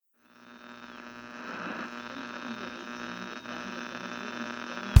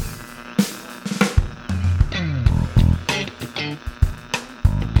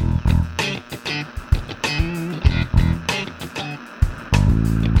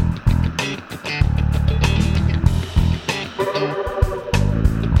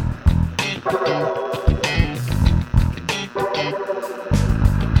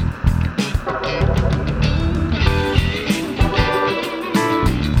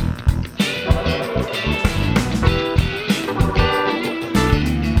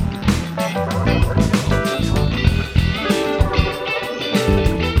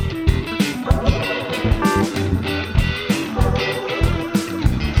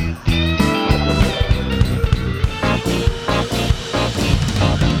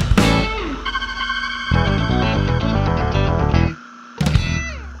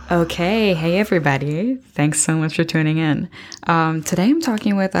Okay, hey everybody. Thanks so much for tuning in. Today I'm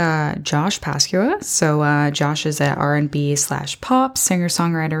talking with Josh Pascua. So Josh is an R&B/pop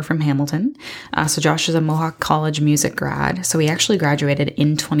singer-songwriter from Hamilton. So Josh is a Mohawk College music grad. So he actually graduated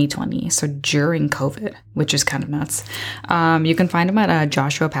in 2020, so during COVID, which is kind of nuts. You can find him at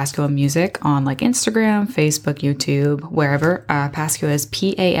Joshua Pascua Music on like Instagram, Facebook, YouTube, wherever. Pascua is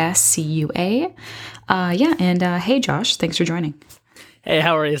Pascua. Hey Josh, thanks for joining. Hey,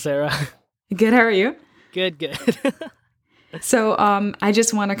 how are you, Sarah? Good, how are you? Good. So, I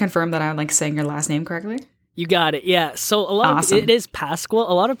just want to confirm that I'm like saying your last name correctly. You got it. Yeah. So Awesome. it is Pascua.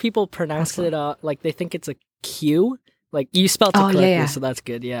 A lot of people pronounce it like they think it's a Q. Like you spelled it correctly, yeah. so that's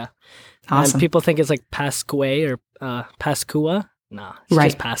good. Yeah. Awesome. And people think it's like Pascua or Pascua. No, it's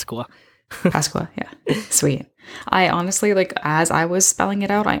just Pascua. Pascua, yeah. Sweet. I honestly, like, as I was spelling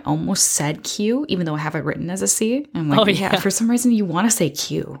it out, I almost said Q, even though I have it written as a C. I'm like, for some reason you want to say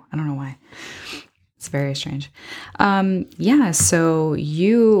Q. I don't know why. It's very strange. So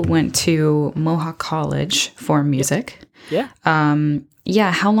you went to Mohawk College for music. Yeah.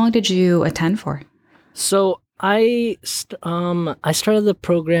 How long did you attend for? So I started the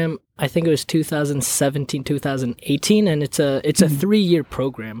program, I think it was 2017, 2018, and it's a 3-year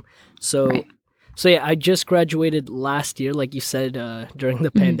program. So I just graduated last year, like you said, during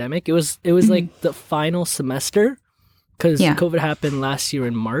the pandemic. It was like the final semester because COVID happened last year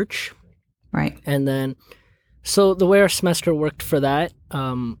in March. Right. And then, so the way our semester worked for that,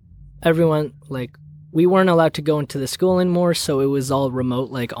 everyone, like, we weren't allowed to go into the school anymore, so it was all remote,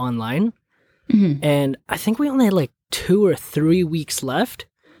 like online. Mm-hmm. And I think we only had like 2 or 3 weeks left.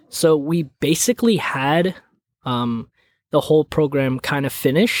 So we basically had the whole program kind of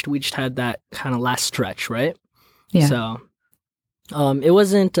finished. We just had that kind of last stretch, right? Yeah. So it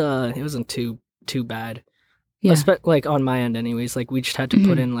wasn't too bad. Yeah. Like on my end anyways, like we just had to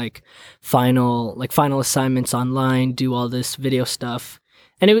put in like final assignments online, do all this video stuff.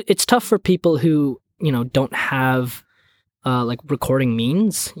 And it's tough for people who, don't have like recording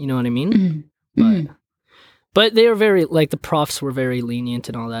means, you know what I mean? Mm-hmm. But they were very, like, the profs were very lenient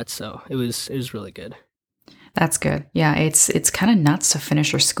and all that, so it was really good. That's good. Yeah, it's kind of nuts to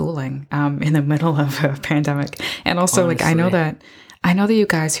finish your schooling in the middle of a pandemic. And also, honestly, like, I know that you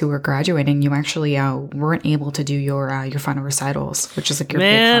guys who were graduating, you actually weren't able to do your final recitals, which is like your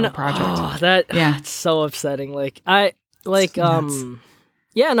big final project. It's so upsetting. I'm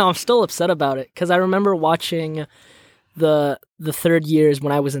still upset about it because I remember watching the third years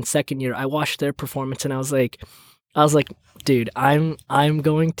when I was in second year. I watched their performance and I was like, dude, I'm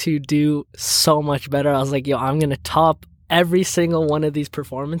going to do so much better. I was like, yo, I'm gonna top every single one of these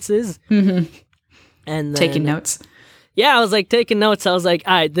performances. Mm-hmm. And then, taking notes. Yeah, I was like taking notes. I was like,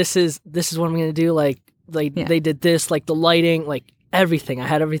 all right, this is what I'm gonna do. Like they did this, like the lighting, like everything. I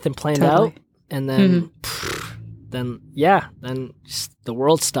had everything planned out, and then then just the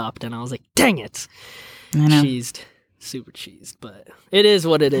world stopped, and I was like, dang it, cheesed, super cheesed. But it is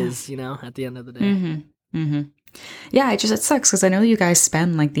what it is, at the end of the day. Mm-hmm. Mm-hmm. Yeah, it sucks because I know you guys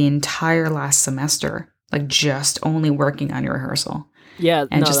spend like the entire last semester like just only working on your rehearsal. Yeah,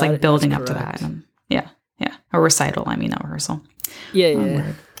 and just like building up to that. Yeah, a recital. I mean, not rehearsal.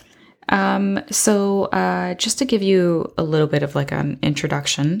 Yeah. So just to give you a little bit of like an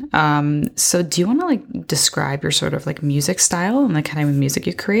introduction. So do you want to like describe your sort of like music style and the kind of music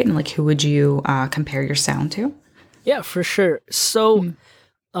you create, and like who would you compare your sound to? Yeah, for sure. So,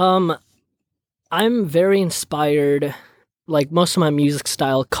 I'm very inspired. Like most of my music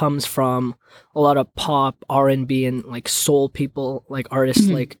style comes from a lot of pop, R&B, and like soul people, like artists.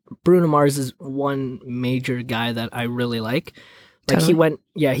 Like Bruno Mars is one major guy that I really like. Like totally.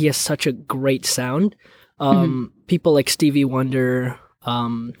 He has such a great sound. People like Stevie Wonder,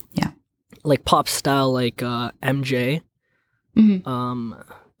 like pop style, like MJ. Then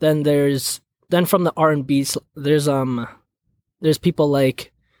from the R&Bs, there's people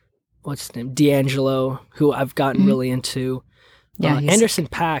like, what's his name? D'Angelo, who I've gotten really into. Yeah, Anderson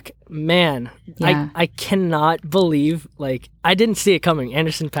 .Paak, man, I cannot believe, like, I didn't see it coming.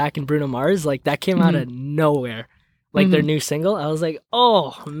 Anderson .Paak and Bruno Mars, like, that came out of nowhere. Like, their new single, I was like,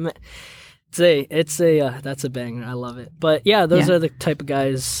 oh, man. That's a banger. I love it. But, yeah, those are the type of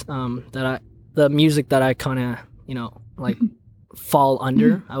guys the music that I kind of, like, fall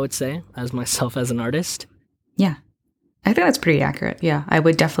under, I would say, as myself as an artist. Yeah. I think that's pretty accurate. Yeah, I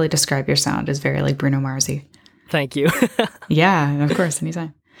would definitely describe your sound as very like Bruno Mars-y. Thank you. Yeah, of course,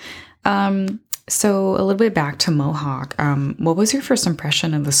 anytime. So a little bit back to Mohawk. What was your first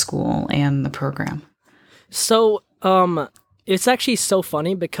impression of the school and the program? So it's actually so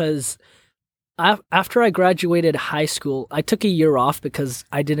funny because after I graduated high school, I took a year off because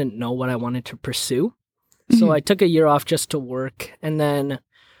I didn't know what I wanted to pursue. So I took a year off just to work. And then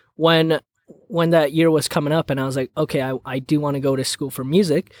when that year was coming up and I was like, okay, I do want to go to school for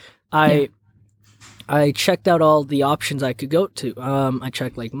music, I checked out all the options I could go to. I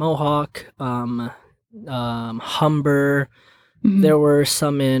checked like Mohawk, Humber. There were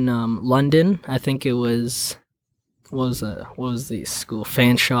some in London. I think it was what was the school?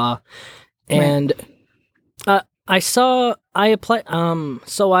 Fanshawe. And I applied.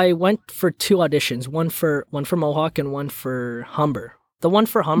 So I went for 2 auditions. One for Mohawk and one for Humber. The one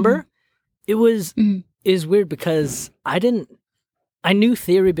for Humber, it was is weird because I knew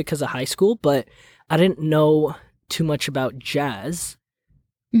theory because of high school, but I didn't know too much about jazz,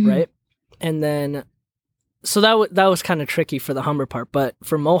 right? And then, so that was kind of tricky for the Humber part. But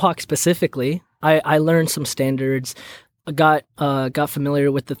for Mohawk specifically, I learned some standards. I got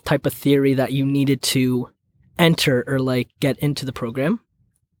familiar with the type of theory that you needed to enter or like get into the program.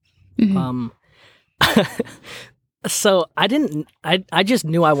 So I just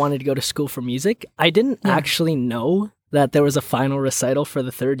knew I wanted to go to school for music. I didn't actually know that there was a final recital for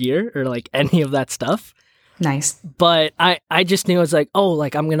the 3rd year or like any of that stuff. Nice. But I just knew, I was like, oh,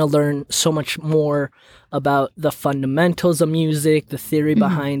 like I'm going to learn so much more about the fundamentals of music, the theory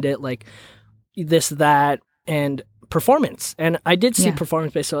behind it, like this, that, and performance. And I did see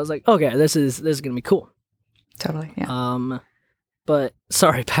performance based, so I was like, okay, this is going to be cool. Totally. Yeah. But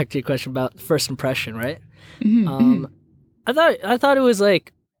sorry, back to your question about first impression, right? I thought it was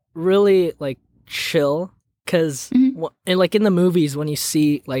like really like chill because like in the movies when you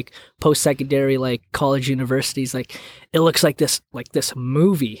see like post-secondary like college universities, like it looks like this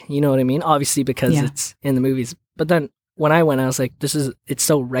movie, you know what I mean? Obviously because it's in the movies. But then when I went, I was like, it's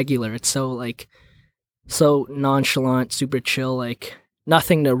so regular, it's so like so nonchalant, super chill, like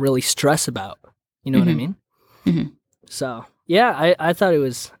nothing to really stress about. You know what I mean? So yeah, I thought it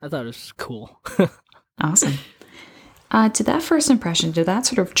was cool. Awesome. Did that first impression, did that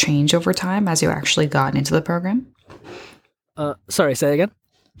sort of change over time as you actually got into the program? Sorry, say that again?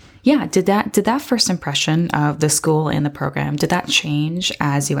 Yeah, did that first impression of the school and the program, did that change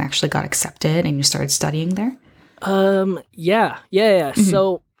as you actually got accepted and you started studying there? Yeah.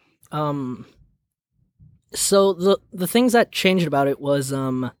 So the things that changed about it was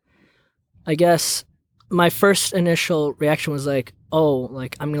I guess my first initial reaction was like, oh,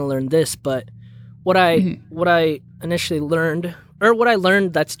 like I'm gonna learn this, but what I initially learned, or what I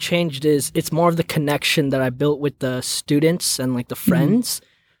learned that's changed, is it's more of the connection that I built with the students and like the friends,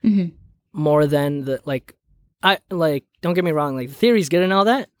 more than the don't get me wrong, like the theory's good and all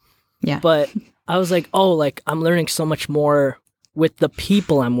that, but I was like, oh, like I'm learning so much more with the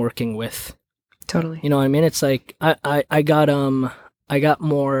people I'm working with. Totally. You know what I mean? It's like I got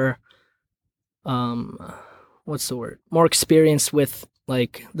more what's the word? More experience with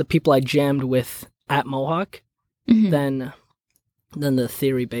like the people I jammed with at Mohawk than the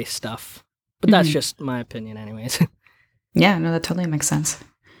theory based stuff. But that's just my opinion anyways. Yeah, no, that totally makes sense.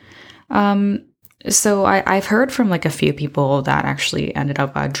 So I've heard from like a few people that actually ended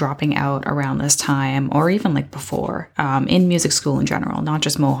up dropping out around this time, or even like before, in music school in general, not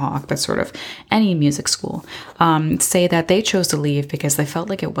just Mohawk, but sort of any music school, say that they chose to leave because they felt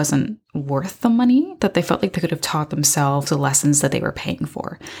like it wasn't worth the money, that they felt like they could have taught themselves the lessons that they were paying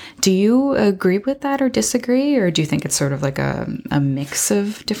for. Do you agree with that or disagree, or do you think it's sort of like a mix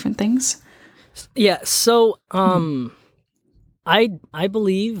of different things? Yeah, so I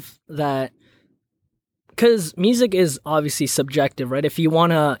believe that, because music is obviously subjective, right? If you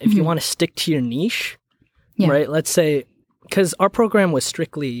wanna stick to your niche, right? Let's say, because our program was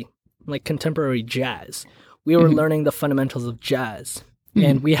strictly like contemporary jazz, we were learning the fundamentals of jazz,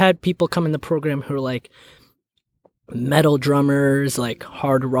 and we had people come in the program who were like metal drummers, like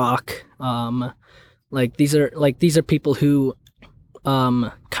hard rock, like these are people who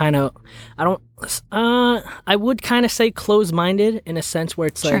kind of, I would kind of say close-minded in a sense where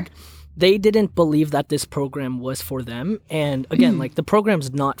it's like they didn't believe that this program was for them. And again, like the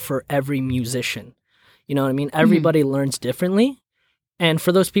program's not for every musician. You know what I mean? Everybody learns differently. And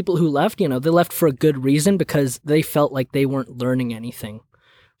for those people who left, you know, they left for a good reason because they felt like they weren't learning anything,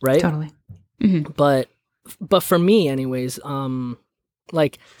 right? Totally. But for me anyways,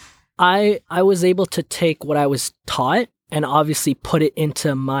 like I was able to take what I was taught and obviously put it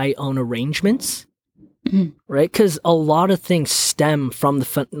into my own arrangements. Right, because a lot of things stem from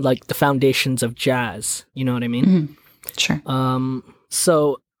the foundations of jazz. You know what I mean? Sure.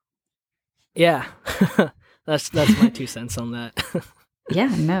 So, yeah, that's my 2 cents on that.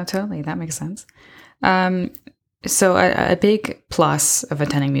 Yeah, no, totally, that makes sense. So a big plus of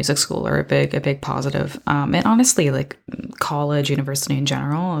attending music school, or a big positive, and honestly, like college, university in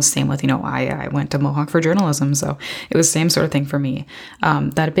general, same with, I went to Mohawk for journalism, so it was the same sort of thing for me.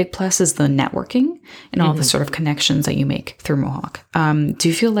 That a big plus is the networking and all the sort of connections that you make through Mohawk. Do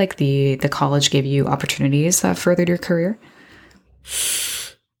you feel like the college gave you opportunities that furthered your career?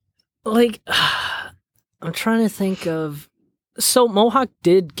 Like, I'm trying to think of. So Mohawk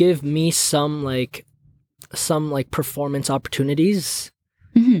did give me some performance opportunities.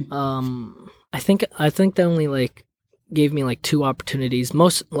 I think they only like gave me like 2 opportunities.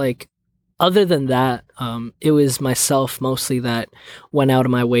 Most like other than that, it was myself mostly that went out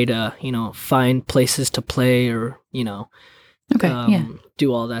of my way to, find places to play or, do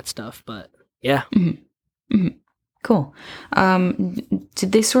all that stuff. But yeah. Cool.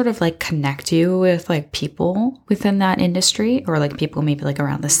 Did they sort of like connect you with like people within that industry, or like people maybe like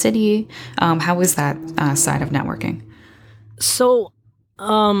around the city? How was that side of networking? So,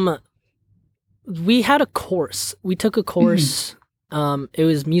 we had a course. We took a course. It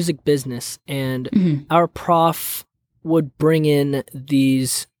was music business, and our prof would bring in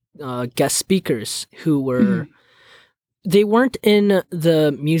these guest speakers who were. They weren't in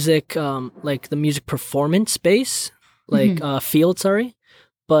the music, like the music performance space, like field, sorry,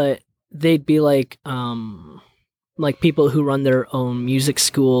 but they'd be like people who run their own music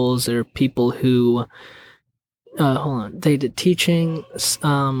schools, or people who, hold on, they did teaching.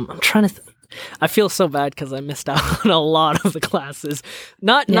 I'm trying to. I feel so bad because I missed out on a lot of the classes.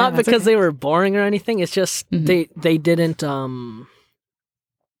 Not because they were boring or anything. It's just they didn't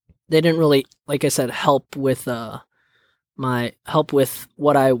really, like I said, help with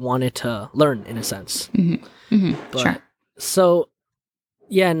what I wanted to learn, in a sense. But, sure. So,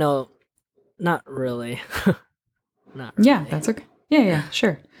 yeah, no, not really. Not really. Yeah, that's okay. Yeah,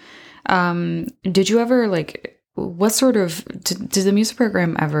 sure. Did you ever what sort of, did the music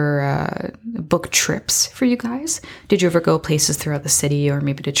program ever book trips for you guys? Did you ever go places throughout the city, or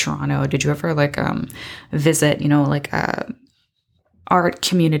maybe to Toronto? Did you ever visit, art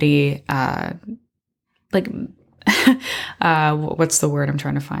community, what's the word I'm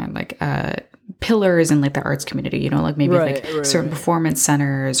trying to find? Pillars in like the arts community, maybe certain performance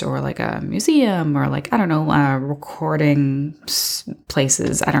centers, or like a museum, or like, I don't know, recording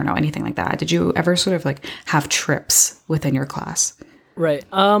places. I don't know, anything like that. Did you ever sort of like have trips within your class? Right.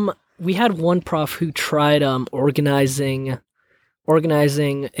 We had one prof who tried organizing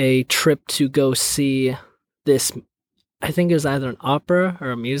a trip to go see this. I think it was either an opera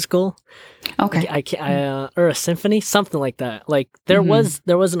or a musical. Okay. Or a symphony, something like that. Like there was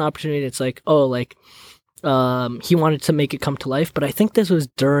an opportunity. It's like, he wanted to make it come to life, but I think this was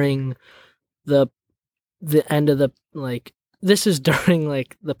during the end of the this is during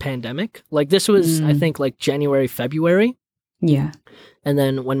like the pandemic. Like this was I think like January, February. Yeah. And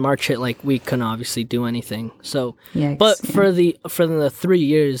then when March hit, like we couldn't obviously do anything. So for the 3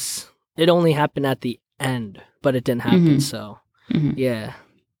 years, it only happened at the end, but it didn't happen. So yeah.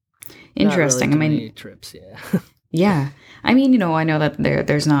 Interesting. Not really many trips, yeah. Yeah. I mean, I know that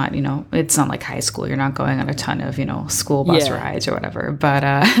there's not, it's not like high school. You're not going on a ton of, school bus rides or whatever. But,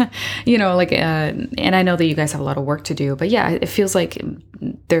 and I know that you guys have a lot of work to do. But yeah, it feels like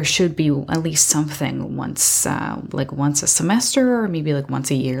there should be at least something once a semester, or maybe like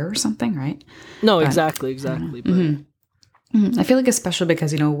once a year or something, right? No, exactly. But I feel like especially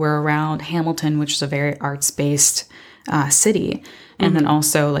because, we're around Hamilton, which is a very arts-based city. And then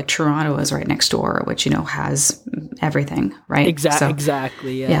also like Toronto is right next door, which, has everything, right?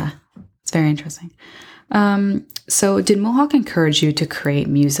 Exactly, yeah. Yeah, it's very interesting. So did Mohawk encourage you to create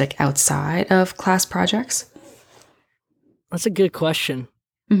music outside of class projects? That's a good question.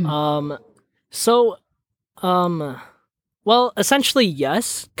 Well, essentially,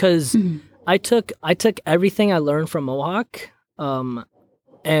 yes, because I took everything I learned from Mohawk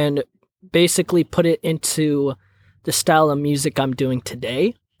and basically put it into the style of music I'm doing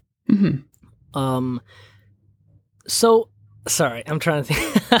today. So sorry, I'm trying to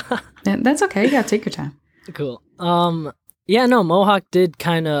think. That's okay. Yeah, take your time. Cool. Yeah, no, Mohawk did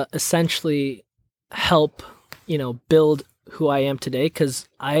kind of essentially help, build who I am today, because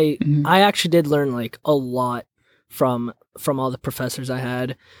I actually did learn like a lot from all the professors I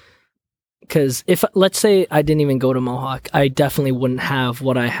had. Because if, let's say I didn't even go to Mohawk, I definitely wouldn't have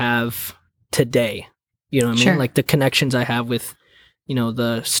what I have today. You know what I mean? Sure. Like the connections I have with,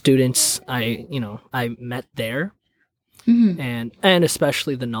 the students I met there, and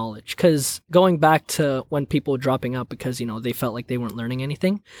especially the knowledge. Because going back to when people were dropping out because they felt like they weren't learning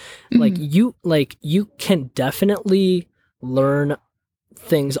anything, you can definitely learn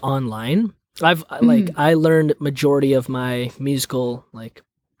things online, I learned majority of my musical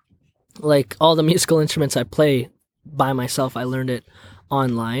like all the musical instruments I play by myself. I learned it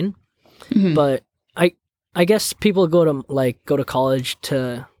online, but I guess people go to college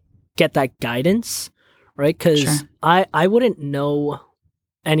to get that guidance, right? Because I wouldn't know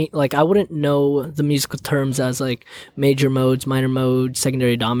I wouldn't know the musical terms as like major modes, minor modes,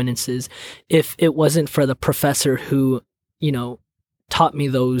 secondary dominances if it wasn't for the professor who, taught me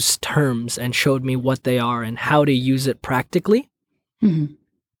those terms and showed me what they are and how to use it practically.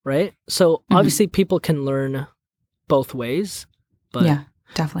 Right? So obviously people can learn both ways, but yeah,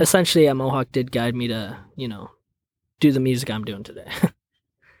 definitely. Essentially at Mohawk did guide me to, do the music I'm doing today.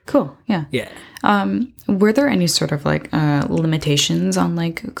 Cool. Yeah. Yeah. Were there any sort of limitations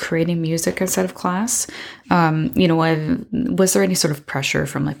on creating music outside of class? Was there any sort of pressure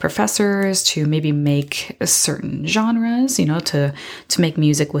from professors to maybe make certain genres, to make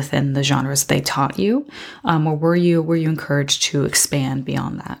music within the genres they taught you? Or were you encouraged to expand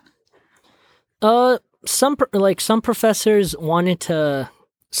beyond that? Some professors wanted to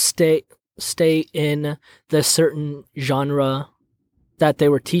stay in the certain genre that they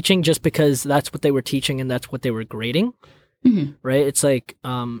were teaching just because that's what they were teaching and that's what they were grading. Right? It's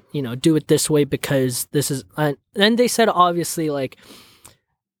do it this way because this is, and they said obviously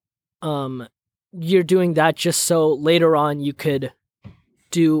you're doing that just so later on you could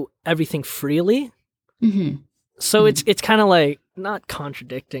do everything freely. So it's kind of not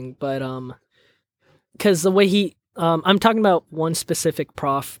contradicting, but because the way I'm talking about one specific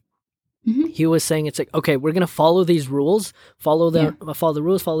prof. He was saying it's okay, we're gonna follow these rules, follow the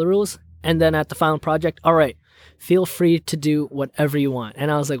rules, and then at the final project, all right, feel free to do whatever you want.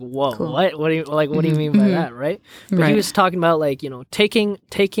 And I was like, whoa, cool. What do you what do you mean by that, right? But he was talking about taking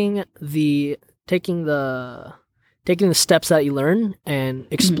the steps that you learn and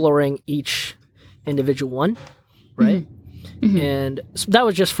exploring each individual one, right? And so that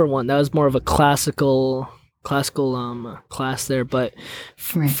was just for one. That was more of a classical class there, but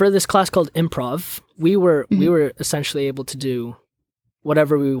for this class called improv, we were essentially able to do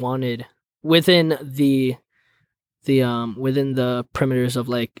whatever we wanted within the within the perimeters of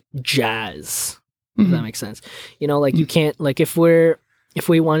jazz. If that makes sense. You can't if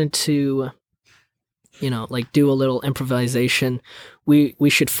we wanted to do a little improvisation, we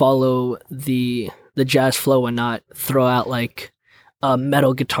should follow the jazz flow and not throw out a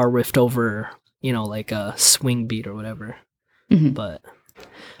metal guitar riff over a swing beat or whatever. But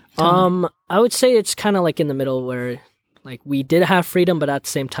I would say it's kind of in the middle where we did have freedom, but at the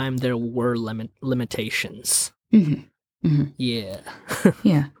same time there were limitations. Yeah.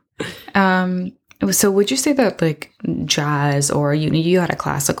 Yeah. So would you say that jazz, or you had a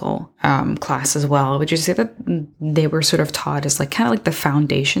classical class as well, would you say that they were sort of taught as kind of the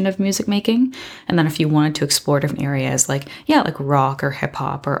foundation of music making? And then if you wanted to explore different areas rock or hip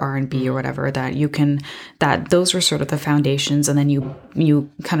hop or R&B or whatever, that those were sort of the foundations, and then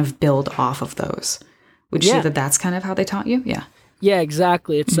you kind of build off of those. Would you say that that's kind of how they taught you? Yeah. Yeah,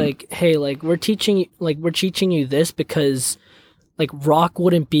 exactly. It's hey, we're teaching you this because rock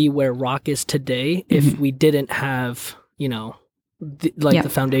wouldn't be where rock is today if we didn't have, the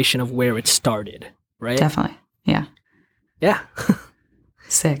foundation of where it started, right? Definitely. Yeah. Yeah.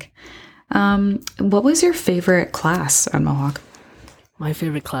 Sick. What was your favorite class at Mohawk? My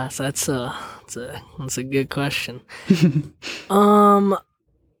favorite class? That's a good question.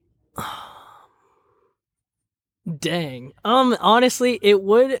 Dang. Honestly, it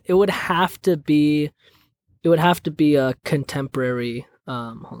would have to be a contemporary.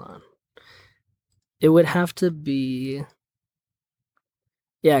 Hold on. It would have to be.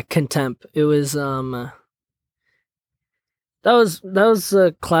 Yeah, contemp. It was that was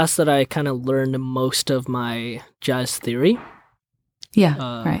a class that I kind of learned most of my jazz theory.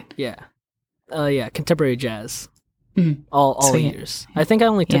 Yeah. Right. Yeah. Yeah. Contemporary jazz. All years. I think I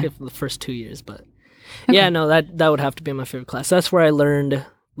only took it for the first 2 years, but yeah, no, that would have to be my favorite class. That's where I learned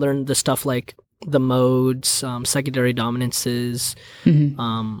the stuff like the modes, secondary dominances, and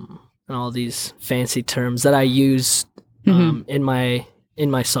all these fancy terms that I use in my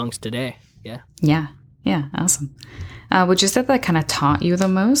songs today. Yeah. Yeah. Yeah. Awesome. Would you say that kind of taught you the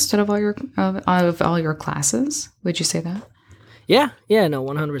most out of all your classes? Would you say that? Yeah. Yeah. No.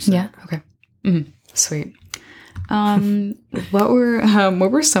 100%. Yeah. Okay. Sweet. What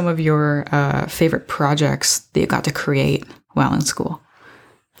were some of your favorite projects that you got to create while in school?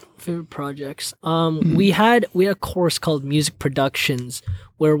 Favorite projects. We had a course called music productions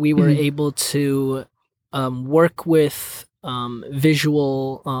where we were able to work with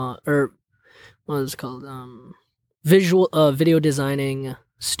visual or what is it called? Visual video designing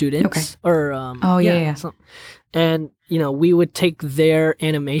students. Okay. Or yeah. and we would take their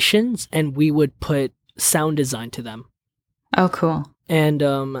animations and we would put sound design to them. Oh, cool. And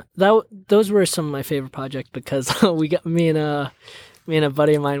those were some of my favorite projects because we got me and a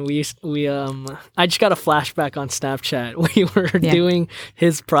buddy of mine. I just got a flashback on Snapchat. We were doing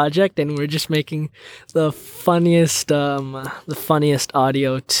his project and we are just making the funniest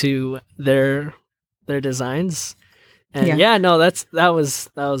audio to their designs. And that was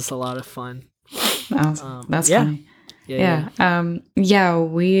a lot of fun. That's funny. Yeah.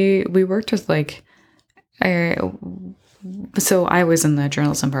 We worked with so I was in the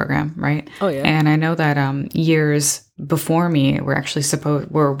journalism program, right? Oh yeah. And I know that years before me,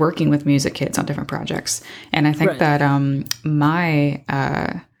 we're working with music kids on different projects. And I think that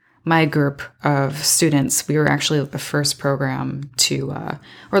my group of students, we were actually the first program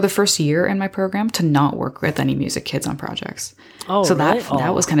or the first year in my program to not work with any music kids on projects. Oh, so really?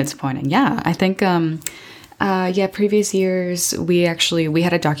 that was kind of disappointing. Yeah, I think previous years we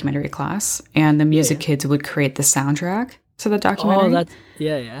had a documentary class, and the music kids would create the soundtrack to the documentary. Oh, that's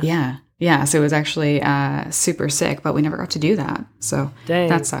yeah. So it was actually super sick, but we never got to do that. So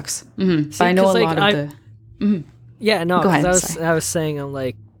that sucks. Mm-hmm. See, but I know a lot of the. Mm-hmm. Yeah, no. Go ahead. I was saying, I'm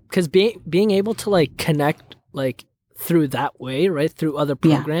like, because being able to like connect like through that way, right, through other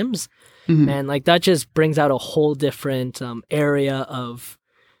programs, and like that just brings out a whole different area of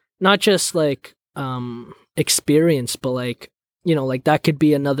not just like experience, but like like that could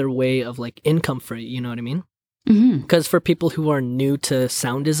be another way of like income for you. You know what I mean? Because for people who are new to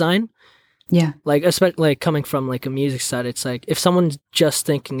sound design, like especially like coming from like a music side, it's like if someone's just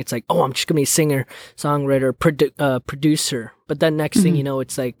thinking it's like, oh, I'm just gonna be a singer, songwriter, producer, but then next thing you know,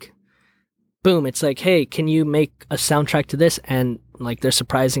 it's like boom, it's like, hey, can you make a soundtrack to this? And like they're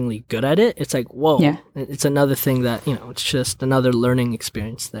surprisingly good at it. It's like, whoa, it's another thing that it's just another learning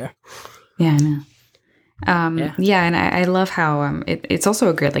experience there. Yeah, I know. And I love how it's also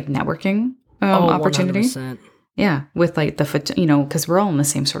a great like networking opportunity. 100%. Yeah, with like because we're all in the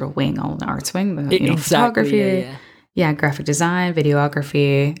same sort of wing, all in the arts wing, Exactly, photography, graphic design,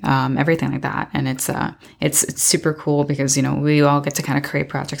 videography, everything like that. And it's super cool because we all get to kind of create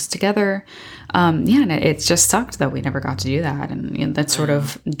projects together. And it just sucked that we never got to do that, and that sort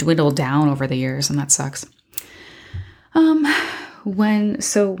of dwindled down over the years, and that sucks.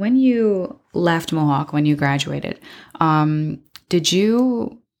 When you left Mohawk, when you graduated,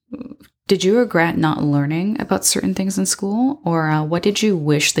 did you regret not learning about certain things in school, or what did you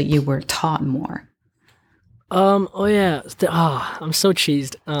wish that you were taught more? I'm so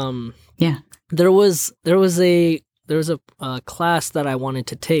cheesed. There was a class that I wanted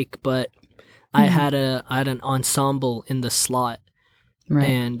to take, but I had an ensemble in the slot, right.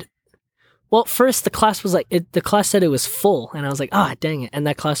 And well, first the class was like the class said it was full, and I was like, dang it, and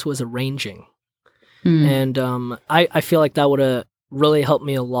that class was arranging, and I feel like that would have really helped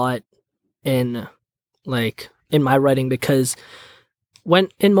me a lot in my writing, because when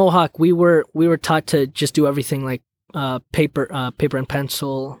in Mohawk we were taught to just do everything like paper and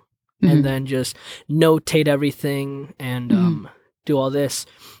pencil, and then just notate everything and do all this.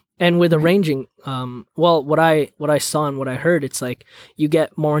 And with arranging, what I saw and what I heard, it's like you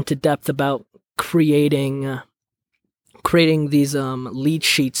get more into depth about creating these lead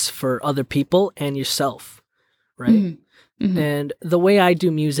sheets for other people and yourself, right? And the way I do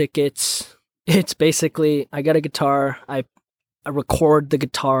music, it's basically I got a guitar, I record the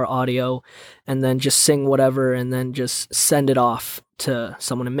guitar audio, and then just sing whatever, and then just send it off to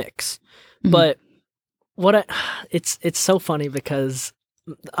someone to mix. But it's so funny because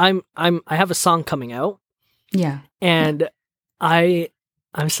I have a song coming out. Yeah. And I'm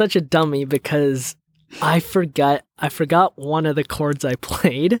such a dummy because I forgot one of the chords I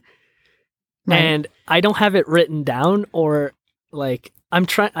played. Right. And I don't have it written down, or like I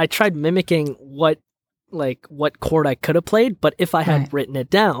tried mimicking what chord I could have played, but if I had written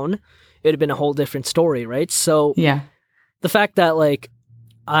it down, it would have been a whole different story, right? So the fact that like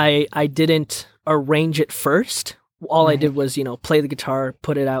I didn't arrange it first, all I did was, play the guitar,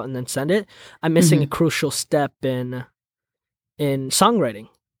 put it out, and then send it. I'm missing a crucial step in songwriting,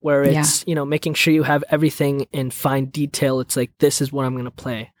 where it's, making sure you have everything in fine detail. It's like, this is what I'm going to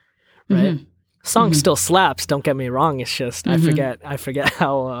play, right? Song still slaps, don't get me wrong. It's just, I forget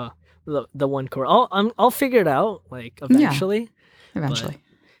how the one chord. I'll figure it out, like, eventually. Yeah, eventually.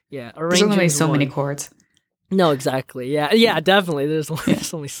 But, there's only so many chords. No, exactly. Yeah, definitely. There's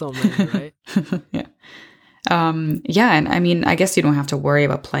only so many, right? And I mean, I guess you don't have to worry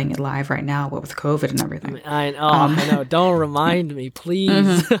about playing it live right now, but with COVID and everything. I know. Don't remind me,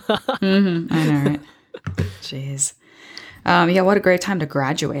 please. I know, right? Jeez. Yeah, what a great time to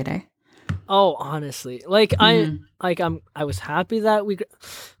graduate, eh? Oh, honestly, I was happy that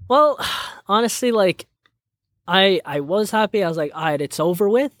well, honestly, I was happy. I was like, all right, it's over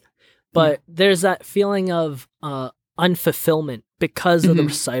with. But there's that feeling of unfulfillment because of the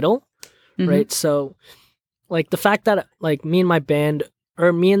recital, right? So, the fact that me and my band,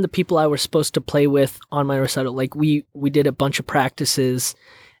 or me and the people I was supposed to play with on my recital, we did a bunch of practices,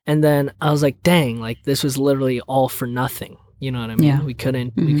 and then I was like, dang, this was literally all for nothing. You know what I mean? Yeah. We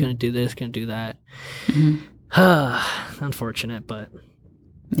couldn't do this, couldn't do that. Unfortunate, but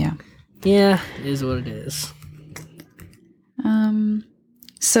yeah, it is what it is.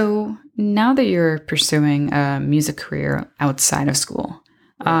 So now that you're pursuing a music career outside of school,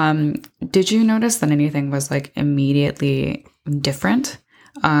 did you notice that anything was immediately different?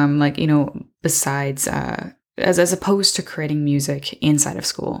 Besides, as opposed to creating music inside of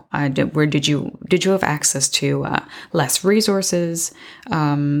school, did you have access to less resources,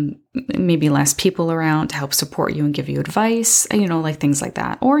 maybe less people around to help support you and give you advice, things like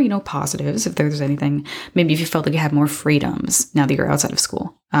that, or positives, if there's anything, maybe if you felt like you had more freedoms now that you're outside of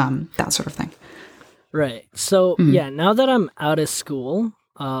school, that sort of thing. Right. So now that I'm out of school,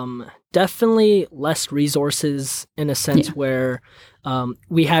 definitely less resources in a sense where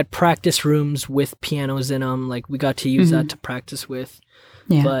we had practice rooms with pianos in them. We got to use that to practice with.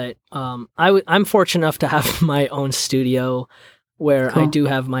 Yeah. But I'm fortunate enough to have my own studio where I do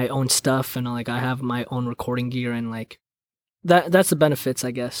have my own stuff, and I have my own recording gear, and that's the benefits, I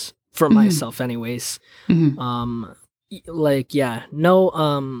guess, for myself anyways.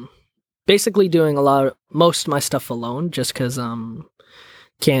 Basically doing most of my stuff alone, just because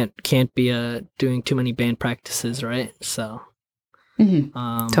can't be doing too many band practices, right? So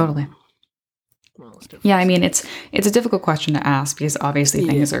totally. Yeah, I mean, it's a difficult question to ask because obviously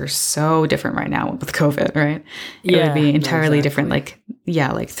things are so different right now with COVID, right? It would be entirely different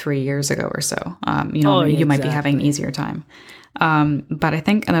 3 years ago or so. You might be having an easier time. But I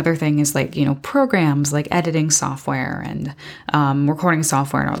think another thing is programs like editing software and recording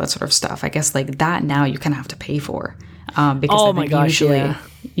software and all that sort of stuff. I guess that now you kind of have to pay for because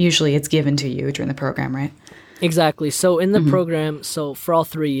usually it's given to you during the program, right? Exactly. So in the program, for all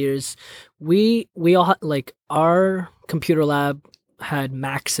 3 years, we all our computer lab had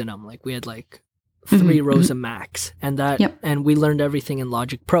Macs in them. We had 3 rows of Macs, and and we learned everything in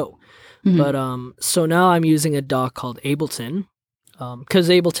Logic Pro. But so now I'm using a dock called Ableton, because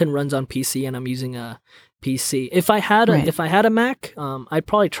Ableton runs on PC, and I'm using a PC. If I had a Mac, I'd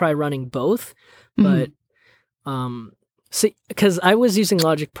probably try running both, but see, because I was using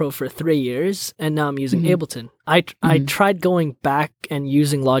Logic Pro for 3 years, and now I'm using Ableton. I tried going back and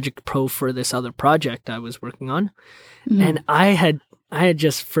using Logic Pro for this other project I was working on, and I had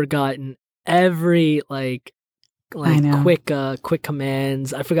just forgotten every quick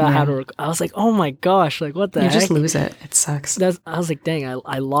commands. I forgot how to work. I was like, oh my gosh, what the heck? You just lose it. It sucks. I was like, dang,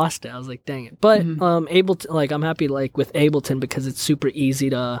 I lost it. I was like, dang it. But Ableton, I'm happy with Ableton because it's super easy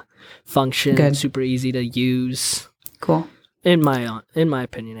to function, super easy to use. Cool. In my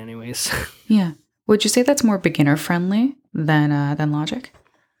opinion, anyways. Yeah. Would you say that's more beginner friendly than Logic?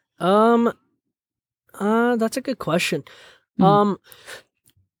 That's a good question.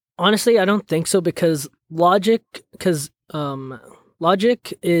 Honestly, I don't think so because Logic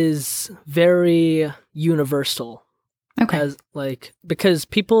is very universal. Okay. Because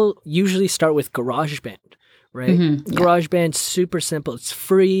people usually start with GarageBand, right? GarageBand's super simple. It's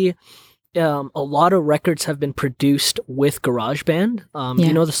free. A lot of records have been produced with GarageBand.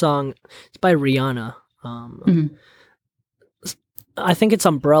 You know the song? It's by Rihanna. I think it's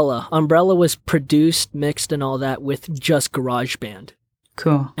Umbrella. Umbrella was produced, mixed, and all that with just GarageBand.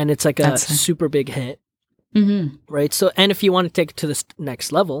 Cool. And it's a super big hit. Right? So, and if you want to take it to the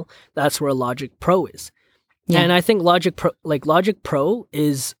next level, that's where Logic Pro is. Yeah. And I think Logic Pro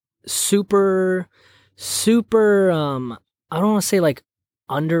is super, super, I don't want to say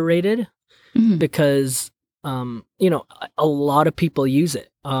underrated because, a lot of people use it.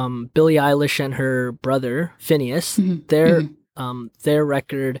 Billie Eilish and her brother, Phineas, their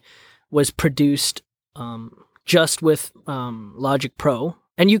record was produced, just with Logic Pro,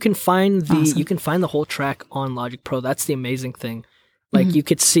 and you can find the whole track on Logic Pro. That's the amazing thing. You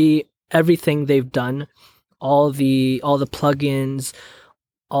could see everything they've done, all the plugins,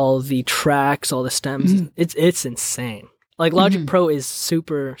 all the tracks, all the stems. It's insane. Logic Pro is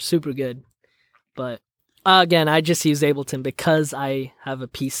super super good, but again, I just use Ableton because I have a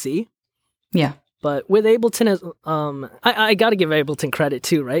PC. Yeah. But with Ableton, I got to give Ableton credit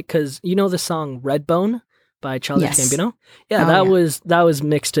too, right? Because the song Redbone by Childish Gambino. Yeah, that was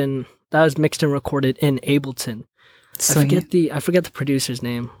mixed and recorded in Ableton. I forget the producer's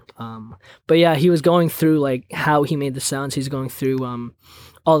name. But yeah, he was going through like how he made the sounds. He's going through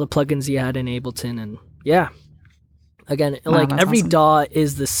all the plugins he had in Ableton, and yeah, again, like every awesome. DAW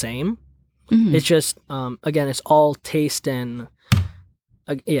is the same. It's just again, it's all taste and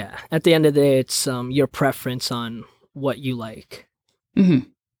yeah. At the end of the day, it's your preference on what you like.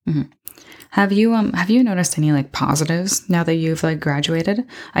 Have you noticed any like positives now that you've like graduated?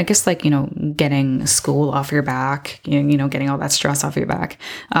 I guess like, getting school off your back, getting all that stress off your back.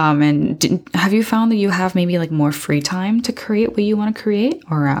 And have you found that you have maybe like more free time to create what you want to create,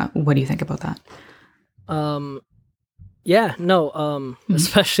 or what do you think about that? Yeah, no,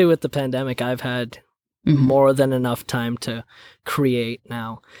 especially with the pandemic, I've had more than enough time to create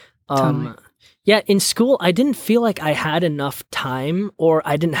now. Totally. Yeah, in school, I didn't feel like I had enough time, or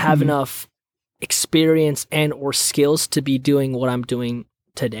I didn't have enough experience and or skills to be doing what I'm doing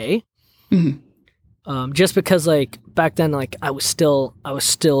today. Just because like back then, like I was still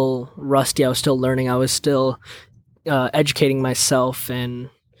rusty. I was still learning. I was still educating myself and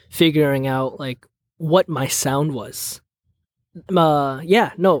figuring out like what my sound was.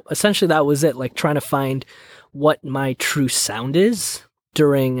 Essentially that was it. Like trying to find what my true sound is.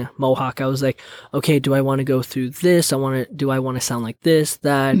 During Mohawk, I was like, okay, do I want to go through this? Do I want to sound like this,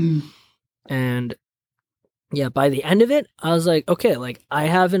 that? And yeah, by the end of it, I was like, okay, like I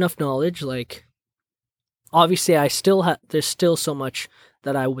have enough knowledge. Like, obviously there's still so much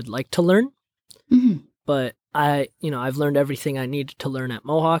that I would like to learn, but I've learned everything I needed to learn at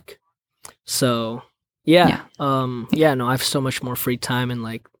Mohawk. So yeah. No, I have so much more free time, and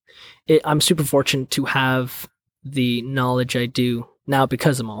like, I'm super fortunate to have the knowledge I do now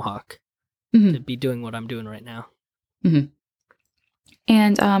because of Mohawk to be doing what I'm doing right now.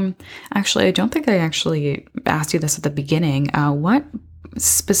 And actually, I don't think I actually asked you this at the beginning. What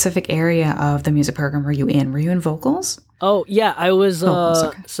specific area of the music program were you in? Were you in vocals? Oh, yeah, I was.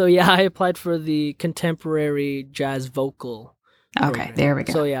 Okay. So yeah, I applied for the contemporary jazz vocal program. Okay, there we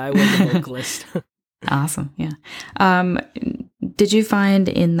go. So yeah, I was a vocalist. Awesome, yeah. Did you find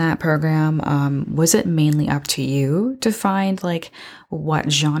in that program, was it mainly up to you to find like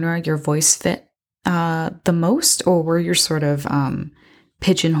what genre your voice fit the most, or were you sort of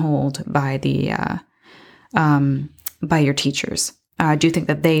pigeonholed by the by your teachers? Do you think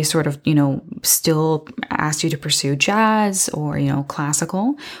that they sort of still asked you to pursue jazz or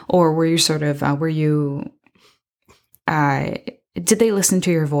classical, or were you sort of did they listen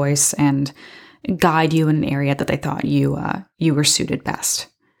to your voice and guide you in an area that they thought you were suited best?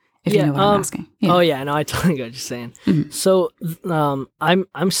 If you know what I'm asking. Yeah. Oh yeah, no, I totally get what you're saying. So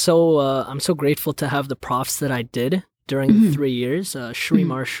I'm so grateful to have the profs that I did during the 3 years. Sheree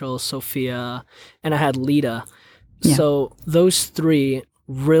Marshall, Sophia, and I had Lita. Yeah. So those three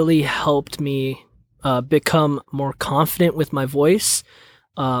really helped me become more confident with my voice.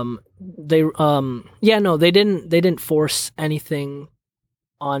 They didn't force anything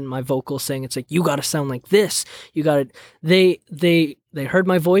on my vocal saying it's like you got to sound like this. You got to. They heard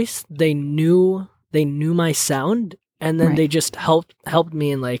my voice. They knew my sound, and then they just helped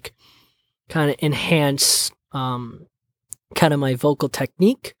me and like kind of enhance kind of my vocal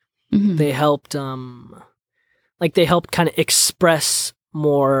technique. They helped kind of express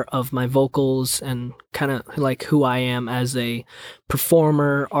more of my vocals and kind of like who I am as a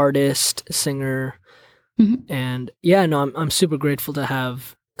performer, artist, singer. And yeah, no, I'm super grateful to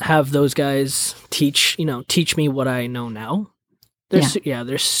have those guys teach me what I know now.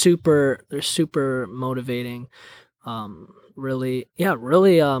 They're super motivating. They really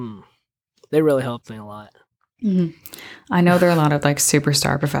helped me a lot. I know there are a lot of like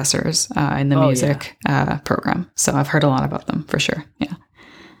superstar professors in the music program, so I've heard a lot about them for sure. Yeah.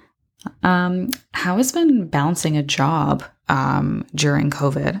 How has been balancing a job during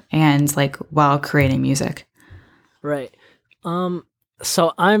COVID and like while creating music? Right.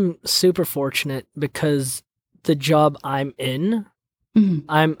 So I'm super fortunate because the job I'm in,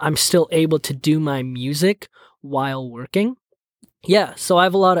 I'm still able to do my music while working. Yeah. So I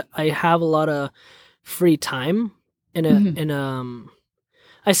have a lot of free time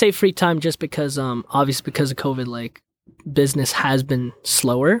I say free time just because obviously because of COVID, like business has been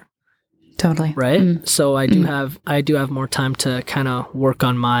slower. Totally. Right? So I do have more time to kind of work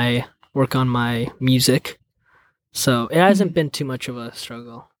on my music. So it hasn't been too much of a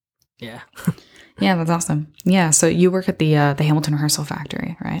struggle. Yeah. Yeah, that's awesome. Yeah, so you work at the Hamilton Rehearsal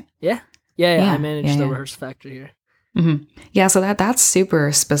Factory, right? Yeah. I manage the rehearsal factory here. Yeah, so that's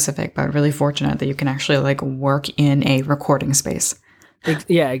super specific, but really fortunate that you can actually like work in a recording space.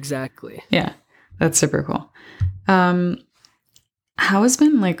 Yeah, exactly. Yeah, that's super cool. how has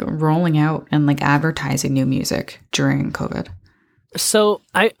been like rolling out and like advertising new music during COVID? So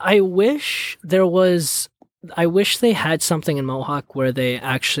I wish they had something in Mohawk where they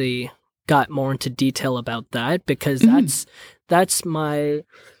actually got more into detail about that, because that's where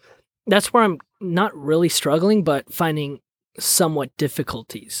I'm not really struggling, but finding somewhat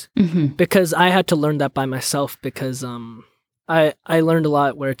difficulties, because I had to learn that by myself, because I learned a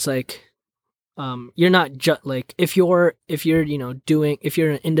lot where it's like, you're not just like, if you're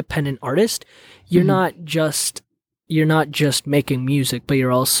an independent artist, you're not just making music, but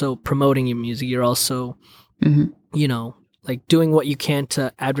you're also promoting your music. You're also, like doing what you can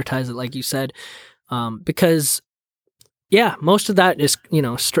to advertise it, like you said, because most of that is,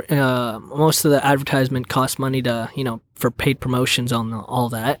 most of the advertisement costs money to, for paid promotions on all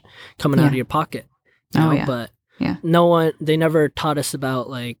that coming out of your pocket. But they never taught us about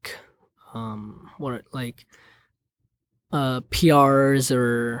like, PRs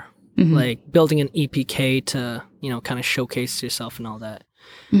or like building an EPK to, kind of showcase yourself and all that.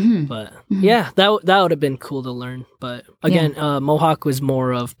 But that would have been cool to learn. But again, Mohawk was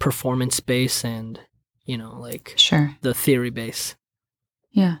more of performance based and, the theory base.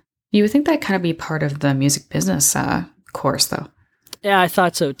 Yeah. You would think that kind of be part of the music business course, though. Yeah, I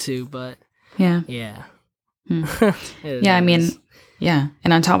thought so too, but yeah. I mean,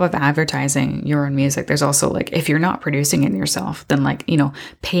 and on top of advertising your own music, there's also like, if you're not producing it yourself, then like,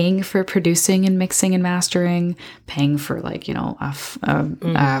 paying for producing and mixing and mastering, paying for like,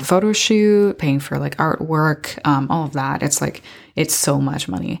 a photo shoot, paying for like artwork, all of that. It's like, it's so much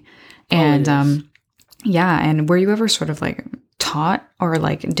money. And and were you ever sort of like taught, or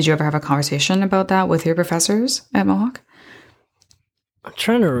like, did you ever have a conversation about that with your professors at Mohawk? I'm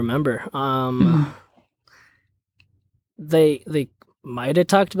trying to remember. They might have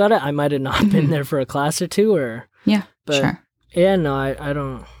talked about it. I might have not been there for a class or two, I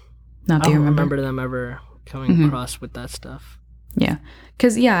don't remember them ever coming across with that stuff. Yeah.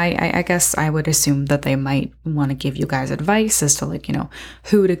 Because, I guess I would assume that they might want to give you guys advice as to like,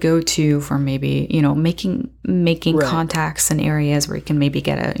 who to go to for maybe, making contacts in areas where you can maybe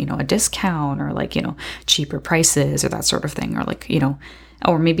get a discount, or like, cheaper prices or that sort of thing, or like,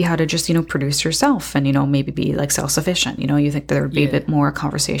 or maybe how to just, produce yourself and, maybe be like self-sufficient. You think there would be a bit more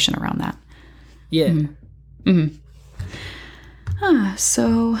conversation around that. Yeah.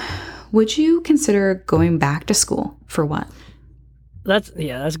 So would you consider going back to school for what? That's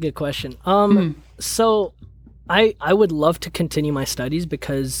a good question. So I would love to continue my studies,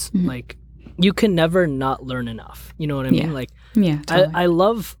 because like, you can never not learn enough. You know what I mean? Like, totally. I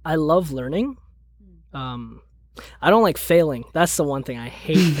love learning. I don't like failing. That's the one thing. I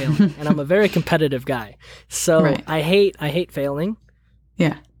hate failing. And I'm a very competitive guy. So I hate failing.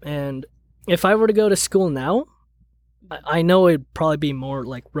 Yeah. And if I were to go to school now, I know it'd probably be more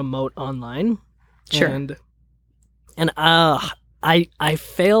like remote online. Sure. And I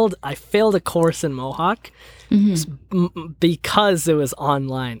failed a course in Mohawk because it was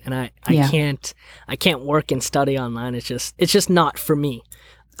online, and I can't work and study online. It's just not for me.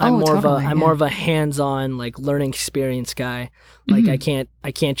 I'm more of a hands-on, like, learning experience guy. Like, I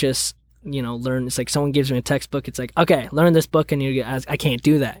can't just, learn. It's like someone gives me a textbook. It's like, okay, learn this book, and I can't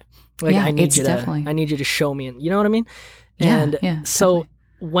do that. Like, I need you to show me, and you know what I mean? And so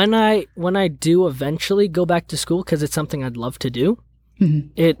when I do eventually go back to school, because it's something I'd love to do,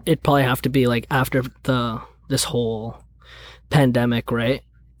 it probably have to be like after this whole pandemic, right?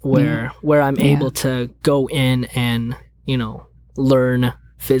 Where I'm able to go in and, learn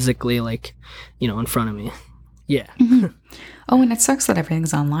physically, like, in front of me. Yeah. Oh, and it sucks that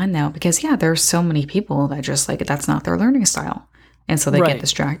everything's online now, because there are so many people that just like, that's not their learning style. And so they get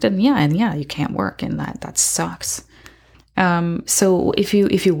distracted, and you can't work, and that sucks. So if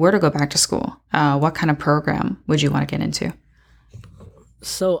you were to go back to school, what kind of program would you want to get into?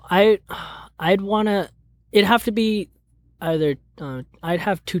 So I'd want to, it'd have to be either, I'd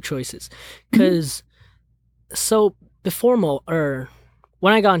have two choices, because so before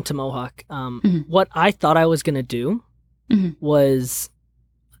when I got into Mohawk, what I thought I was going to do was,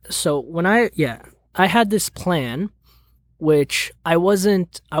 so when I had this plan, which I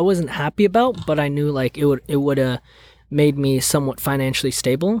wasn't happy about, but I knew like it would have made me somewhat financially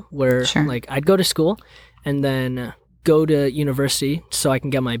stable, where like I'd go to school and then go to university so I can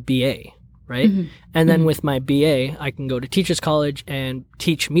get my BA, right? And then with my BA, I can go to teachers college and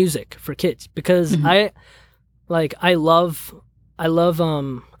teach music for kids, because I like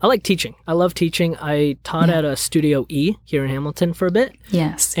teaching. I love teaching. I taught at a Studio E here in Hamilton for a bit.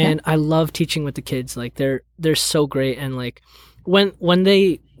 Yes. And I love teaching with the kids. Like, they're so great. And like when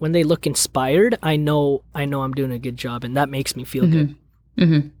when they look inspired, I know I'm doing a good job, and that makes me feel good.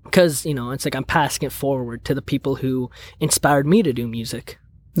 Because, you know, it's like I'm passing it forward to the people who inspired me to do music.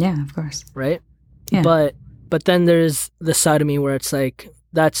 Yeah, of course. Right? Yeah. But then there's the side of me where it's like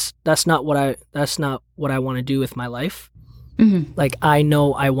that's not what I want to do with my life. Like, I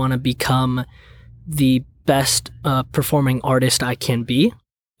know I want to become the best performing artist I can be,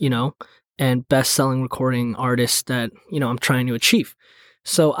 you know, and best selling recording artist that, you know, I'm trying to achieve.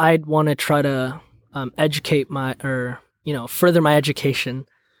 So I'd want to try to further my education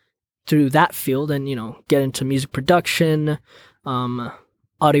through that field, and, you know, get into music production,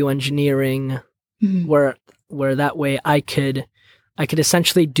 audio engineering, where that way I could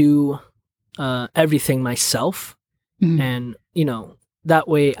essentially do everything myself. And, you know, that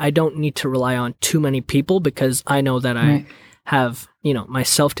way I don't need to rely on too many people, because I know that I have, you know,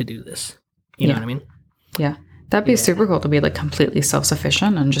 myself to do this. You know what I mean? Yeah. That'd be super cool to be like completely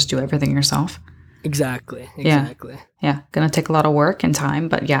self-sufficient and just do everything yourself. Exactly. Yeah. Gonna take a lot of work and time,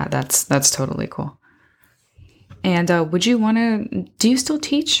 but yeah, that's totally cool. And do you still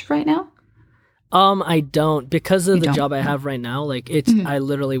teach right now? I don't, because of the job I have right now. Like, it's I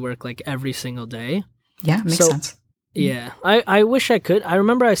literally work like every single day. Yeah, makes sense. Yeah, I wish I could. I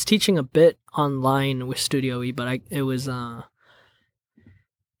remember I was teaching a bit online with Studio E, but it was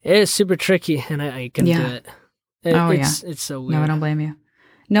super tricky, and I couldn't do it. It's so weird. No, I don't blame you.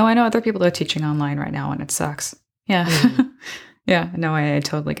 No, I know other people are teaching online right now, and it sucks. Yeah. Yeah, no, I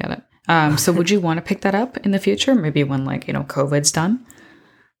totally get it. So would you want to pick that up in the future? Maybe when, like, you know, COVID's done?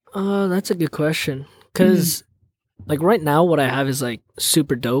 That's a good question. Because, like, right now, what I have is, like,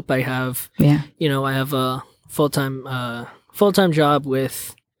 super dope. I have, you know, I have a full-time job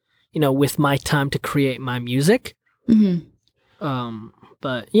with, you know, with my time to create my music.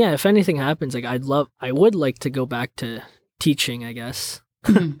 But yeah, if anything happens, like, I would like to go back to teaching, I guess.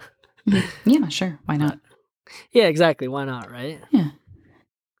 Yeah, sure. Why not? Yeah, exactly. Why not, right? Yeah.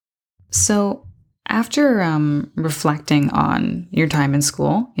 So after reflecting on your time in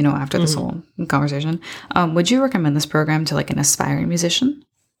school, you know, after this whole conversation, would you recommend this program to, like, an aspiring musician?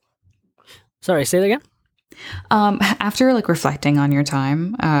 Sorry, say that again? After, like, reflecting on your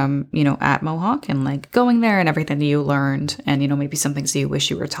time, you know, at Mohawk, and, like, going there and everything that you learned, and, you know, maybe some things that you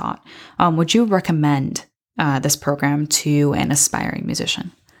wish you were taught, would you recommend this program to an aspiring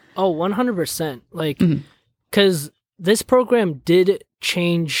musician? Oh, 100%. Like, because this program did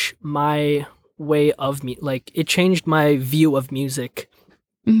change my way of like, it changed my view of music.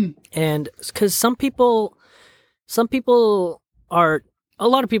 And because some people are, a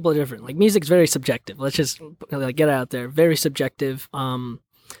lot of people are different. Like, music's very subjective. Let's just, like, get it out there. Very subjective.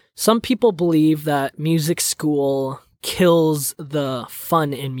 Some people believe that music school kills the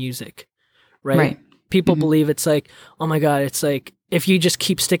fun in music, right? People believe it's like, oh my God, it's like, if you just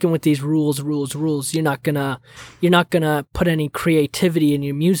keep sticking with these rules, you're not gonna put any creativity in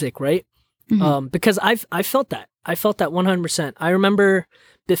your music, right? Because I felt that. I felt that 100%. I remember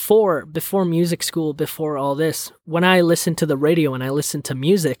before music school, before all this, when I listened to the radio and I listened to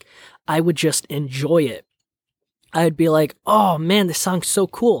music, I would just enjoy it. I'd be like, oh man, this song's so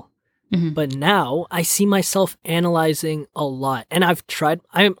cool. But now I see myself analyzing a lot, and I'm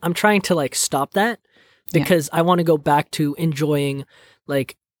trying to, like, stop that, because I want to go back to enjoying,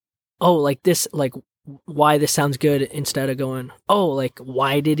 like, oh, like this, like, why this sounds good, instead of going, oh, like,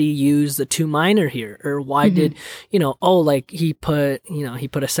 why did he use the 2 minor here? Or why did, you know, oh, like, he put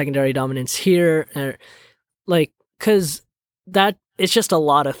a secondary dominance here, or, like, because that, it's just a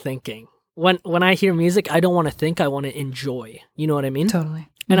lot of thinking. When I hear music, I don't want to think, I want to enjoy. You know what I mean? Totally.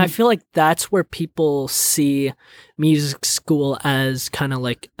 And I feel like that's where people see music school as kind of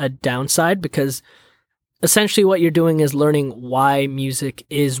like a downside, because essentially what you're doing is learning why music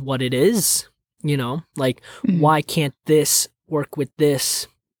is what it is, you know, like, why can't this work with this?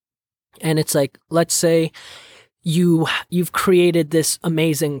 And it's like, let's say you've created this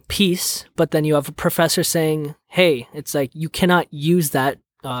amazing piece, but then you have a professor saying, hey, it's like, you cannot use that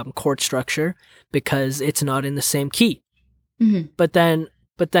chord structure because it's not in the same key. But then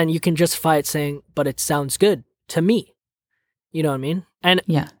you can justify it saying, but it sounds good to me. You know what I mean? And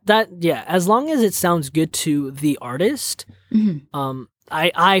as long as it sounds good to the artist,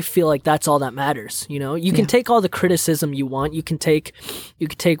 I feel like that's all that matters. You know, you can take all the criticism you want. You can take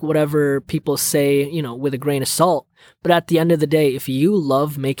whatever people say, you know, with a grain of salt. But at the end of the day, if you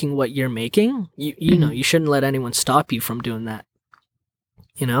love making what you're making, you know, you shouldn't let anyone stop you from doing that.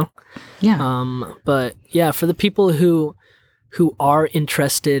 You know? Yeah. But yeah, for the people who are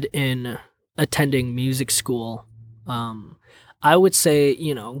interested in attending music school, I would say,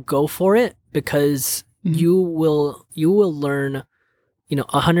 you know, go for it, because you will learn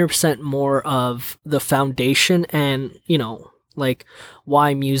 100% more of the foundation and, like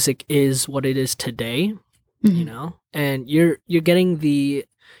why music is what it is today, and you're getting the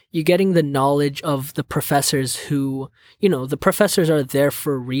knowledge of the professors who, the professors are there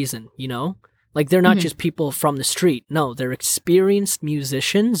for a reason, like they're not just people from the street. No, they're experienced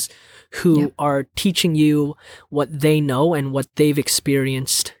musicians who are teaching you what they know and what they've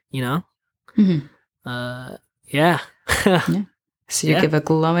experienced, Yeah. So you give a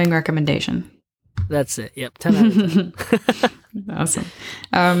glowing recommendation. That's it. Yep. 10 out of 10. Awesome.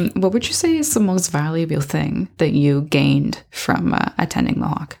 What would you say is the most valuable thing that you gained from attending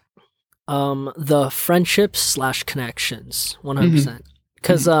Mohawk? The friendships / connections, 100%.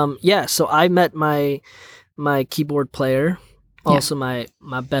 Because, so I met my keyboard player, also my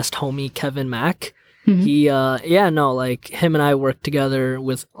best homie, Kevin Mack. He, like him and I worked together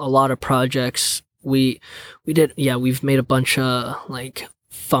with a lot of projects. We've made a bunch of like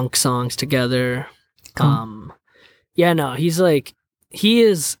funk songs together. Cool. He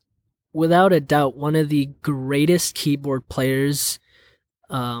is without a doubt one of the greatest keyboard players.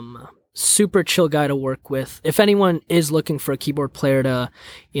 Super chill guy to work with. If anyone is looking for a keyboard player to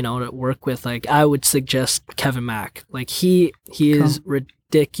work with, like I would suggest Kevin Mack. Like he is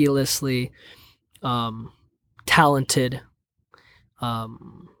ridiculously talented.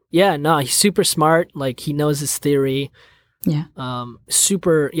 He's super smart. Like he knows his theory. Yeah.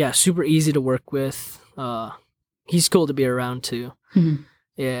 Super easy to work with. He's cool to be around too.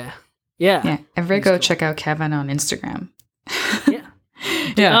 Yeah. Go check out Kevin on Instagram.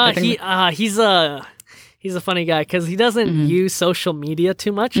 He's a funny guy because he doesn't use social media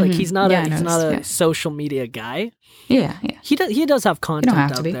too much. Like he's not a social media guy. Yeah. He does have content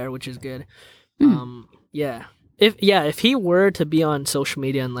out there, which is good. If he were to be on social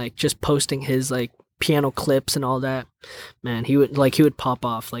media and like just posting his like piano clips and all that, man, he would pop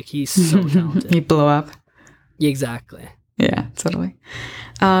off. Like he's so talented. He'd blow up. Exactly. Yeah, totally.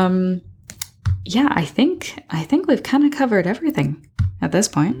 I think we've kind of covered everything at this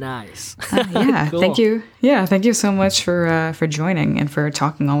point. Nice. Cool. Thank you. Yeah, thank you so much for joining and for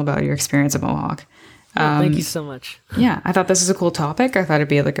talking all about your experience at Mohawk. Thank you so much. Yeah, I thought this was a cool topic. I thought it'd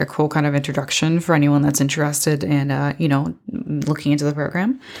be like a cool kind of introduction for anyone that's interested in, looking into the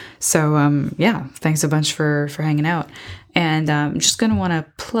program. So, thanks a bunch for hanging out. And I'm just going to want to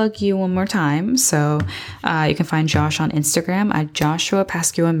plug you one more time. So you can find Josh on Instagram at Joshua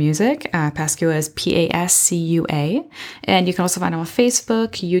Pascua Music. Pascua is Pascua. And you can also find him on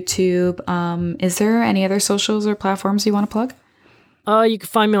Facebook, YouTube. Is there any other socials or platforms you want to plug? You can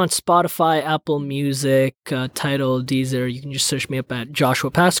find me on Spotify, Apple Music, Tidal, Deezer. You can just search me up at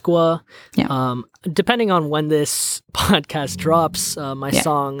Joshua Pascua. Yeah. Depending on when this podcast drops, my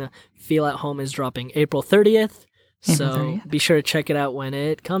song Feel at Home is dropping April 30th. So be sure to check it out when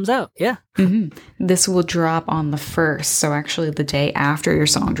it comes out. Yeah. This will drop on the 1st. So actually the day after your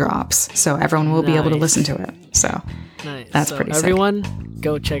song drops. So everyone will be able to listen to it. So that's pretty sick. Everyone,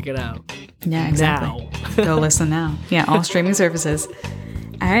 go check it out. Yeah, exactly. Now. Go listen now. Yeah, all streaming services.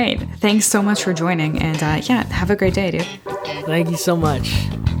 All right. Thanks so much for joining. And have a great day, dude. Thank you so much.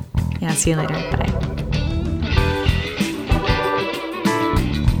 Yeah, see you later. Bye.